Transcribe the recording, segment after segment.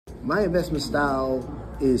My investment style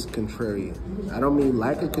is contrarian. I don't mean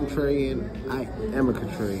like a contrarian, I am a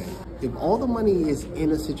contrarian. If all the money is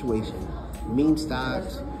in a situation, meme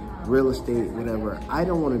stocks, real estate, whatever, I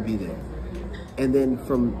don't want to be there. And then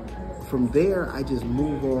from there, I just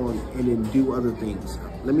move on and then do other things.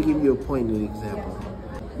 Let me give you a pointed example.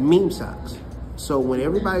 Meme stocks. So when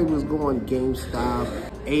everybody was going GameStop,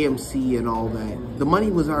 AMC and all that, the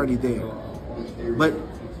money was already there. But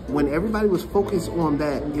when everybody was focused on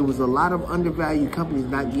that, it was a lot of undervalued companies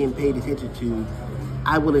not getting paid attention to.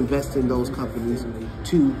 I will invest in those companies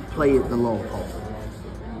to play it the long haul.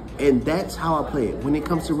 And that's how I play it. When it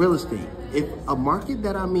comes to real estate, if a market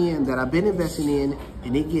that I'm in, that I've been investing in,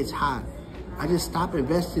 and it gets hot, I just stop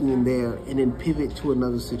investing in there and then pivot to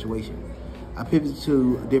another situation. I pivot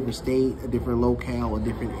to a different state, a different locale, a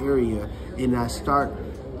different area, and I start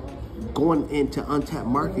going into untapped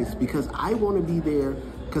markets because I want to be there,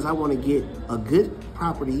 because I want to get a good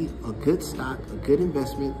property, a good stock, a good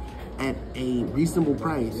investment at a reasonable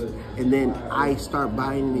price. And then I start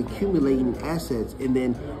buying and accumulating assets. And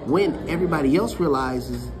then when everybody else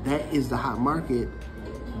realizes that is the hot market,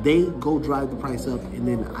 they go drive the price up and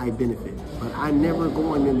then I benefit. But I'm never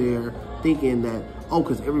going in there thinking that, oh,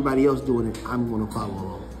 because everybody else doing it, I'm going to follow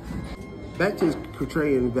along. Back to this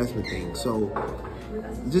contrarian investment thing. So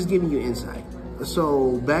just giving you insight.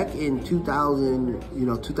 So back in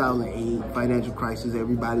 2008, financial crisis,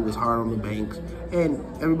 everybody was hard on the banks, and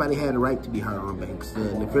everybody had a right to be hard on the banks.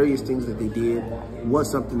 The nefarious things that they did was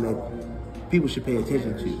something that people should pay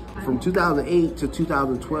attention to. From 2008 to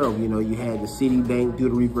 2012, you had the Citibank do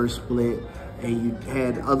the reverse split, and you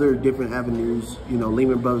had other different avenues,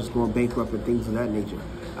 Lehman Brothers going bankrupt and things of that nature.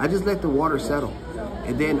 I just let the water settle.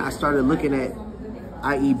 And then I started looking at,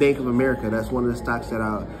 i.e. Bank of America. That's one of the stocks that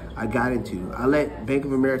I got into. I let Bank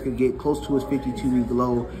of America get close to its 52-week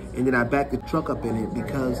low, and then I backed the truck up in it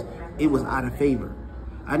because it was out of favor.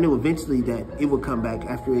 I knew eventually that it would come back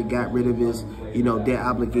after it got rid of its, debt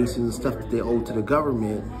obligations and stuff that they owed to the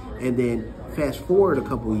government. And then fast forward a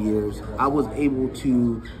couple of years, I was able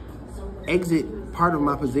to exit part of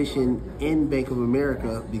my position in Bank of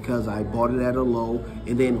America because I bought it at a low.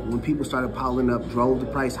 And then when people started piling up, drove the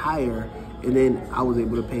price higher, and then I was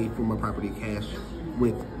able to pay for my property cash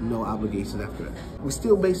with no obligations after that. We're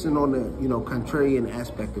still basing on the, contrarian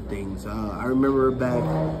aspect of things. I remember back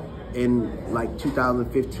in like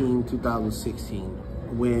 2015, 2016,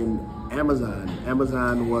 when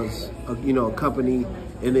Amazon was, a company,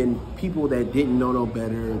 and then people that didn't know no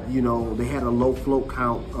better, they had a low float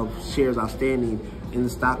count of shares outstanding, and the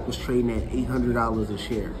stock was trading at $800 a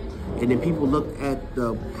share. And then people looked at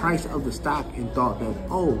the price of the stock and thought that,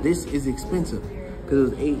 oh, this is expensive,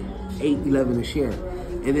 because it was $8.11 a share.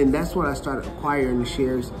 And then that's when I started acquiring the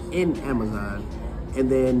shares in Amazon. And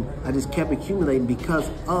then I just kept accumulating because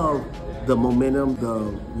of the momentum,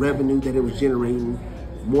 the revenue that it was generating.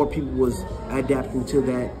 More people was adapting to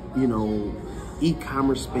that,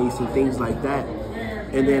 e-commerce space and things like that.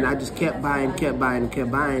 And then I just kept buying.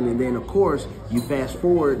 And then, of course, you fast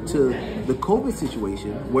forward to the COVID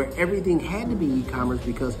situation where everything had to be e-commerce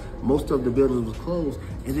because most of the buildings was closed.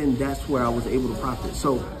 And then that's where I was able to profit.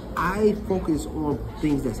 So I focus on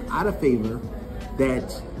things that's out of favor,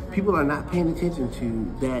 that people are not paying attention to,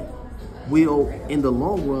 that will, in the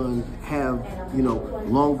long run, have,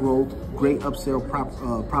 long growth, great upsell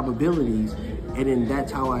probabilities. And then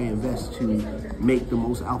that's how I invest to make the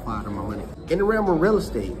most alpha out of my money. In the realm of real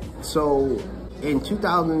estate, so in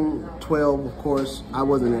 2012, of course, I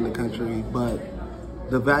wasn't in the country, but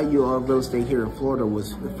the value of real estate here in Florida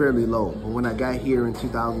was fairly low. But when I got here in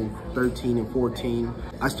 2013 and 14,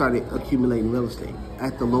 I started accumulating real estate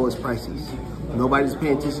at the lowest prices. Nobody's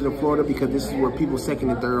paying attention to Florida because this is where people's second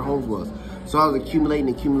and third homes was. So I was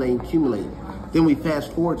accumulating. Then we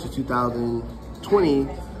fast forward to 2020,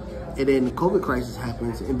 and then the COVID crisis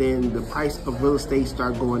happens, and then the price of real estate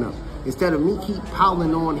started going up. Instead of me keep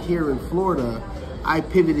piling on here in Florida, I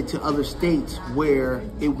pivoted to other states where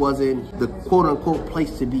it wasn't the quote-unquote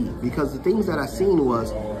place to be, because the things that I seen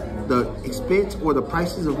was the expense or the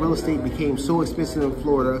prices of real estate became so expensive in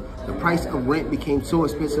Florida, the price of rent became so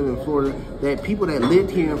expensive in Florida that people that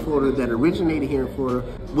lived here in Florida, that originated here in Florida,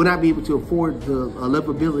 would not be able to afford the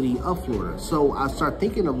livability of Florida. So I started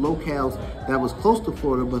thinking of locales that was close to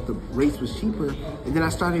Florida, but the rates was cheaper, and then I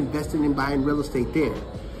started investing in buying real estate there.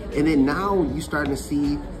 And then now you're starting to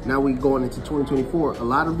see, now we're going into 2024, a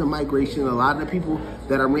lot of the migration, a lot of the people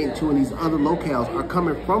that are renting to in these other locales are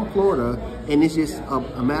coming from Florida, and it's just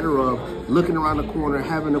a matter of looking around the corner,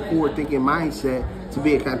 having a forward-thinking mindset to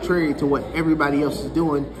be a contrary to what everybody else is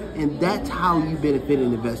doing, and that's how you benefit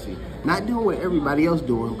in investing. Not doing what everybody else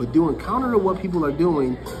doing, but doing counter to what people are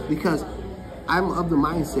doing, because I'm of the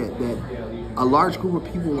mindset that a large group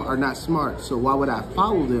of people are not smart. So why would I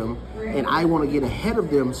follow them? And I want to get ahead of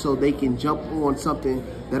them so they can jump on something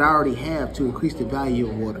that I already have to increase the value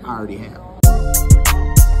of what I already have.